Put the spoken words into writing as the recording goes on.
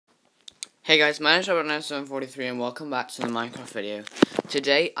Hey guys, my name is Robert9743 and welcome back to the Minecraft video.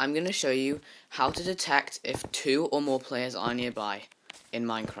 Today I'm going to show you how to detect if 2 or more players are nearby in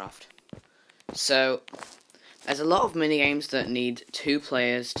Minecraft. So, there's a lot of minigames that need 2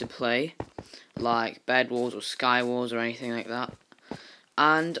 players to play, like Bed Wars or Sky Wars or anything like that.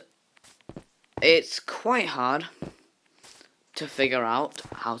 And it's quite hard to figure out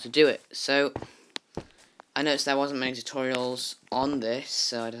how to do it. So, I noticed there wasn't many tutorials on this,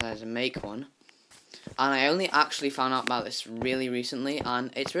 so I decided to make one. And I only actually found out about this really recently,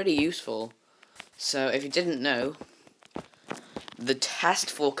 and it's really useful. So if you didn't know, the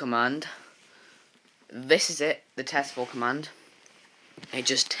test4 command, this is it, the test4 command. It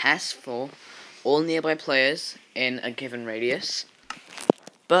just tests for all nearby players in a given radius,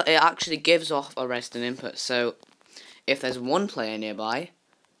 but it actually gives off a redstone input. So if there's 1 player nearby,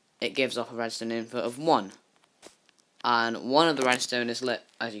 it gives off a redstone input of 1. And one of the redstone is lit,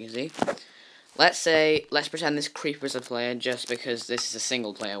 as you can see. Let's pretend this creeper is a player just because this is a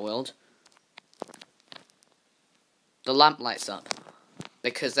single player world. The lamp lights up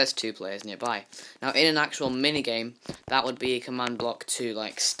because there's 2 players nearby. Now in an actual minigame, that would be a command block to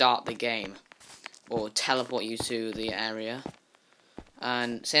like start the game or teleport you to the area.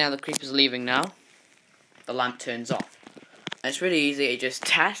 And say now the creeper's leaving now, the lamp turns off. And it's really easy, it just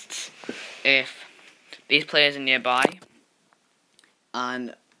tests if these players are nearby,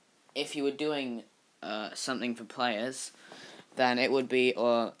 and if you were doing something for players, then it would be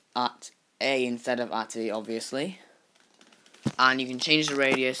at A instead of at E, obviously. And you can change the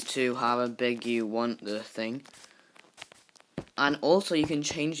radius to however big you want the thing. And also you can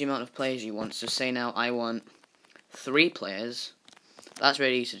change the amount of players you want. So say now I want 3 players. That's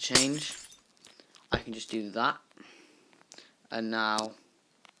really easy to change. I can just do that. And now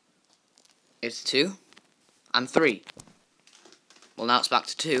it's 2 and 3. Well, now it's back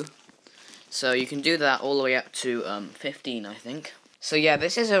to 2. So you can do that all the way up to 15, I think. So yeah,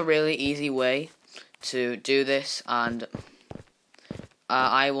 this is a really easy way to do this, and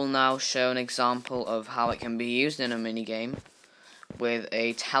I will now show an example of how it can be used in a minigame with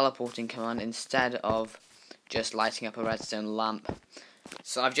a teleporting command instead of just lighting up a redstone lamp.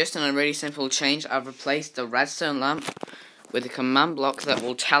 So I've just done a really simple change. I've replaced the redstone lamp with a command block that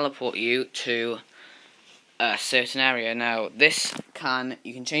will teleport you to a certain area. Now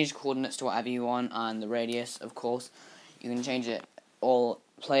you can change the coordinates to whatever you want, and the radius, of course. You can change it all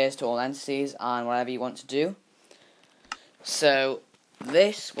players to all entities and whatever you want to do. So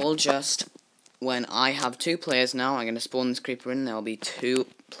this will just, when I have 2 players now, I'm going to spawn this creeper in, there will be 2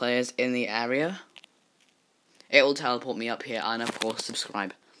 players in the area. It will teleport me up here, and of course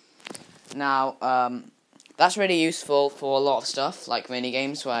subscribe. Now that's really useful for a lot of stuff, like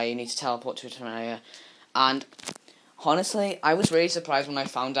minigames where you need to teleport to a different area. And honestly, I was really surprised when I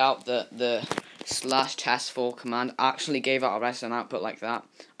found out that the /test4 command actually gave out a redstone output like that.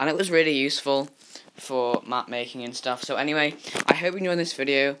 And it was really useful for map making and stuff. So anyway, I hope you enjoyed this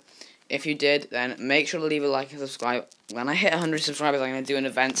video. If you did, then make sure to leave a like and subscribe. When I hit 100 subscribers, I'm going to do an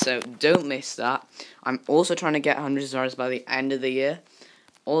event, so don't miss that. I'm also trying to get 100 subscribers by the end of the year.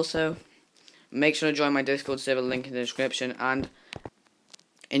 Also, make sure to join my Discord server, link in the description, and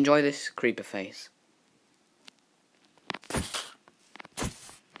enjoy this creeper face.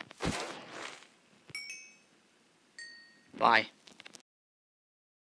 Bye.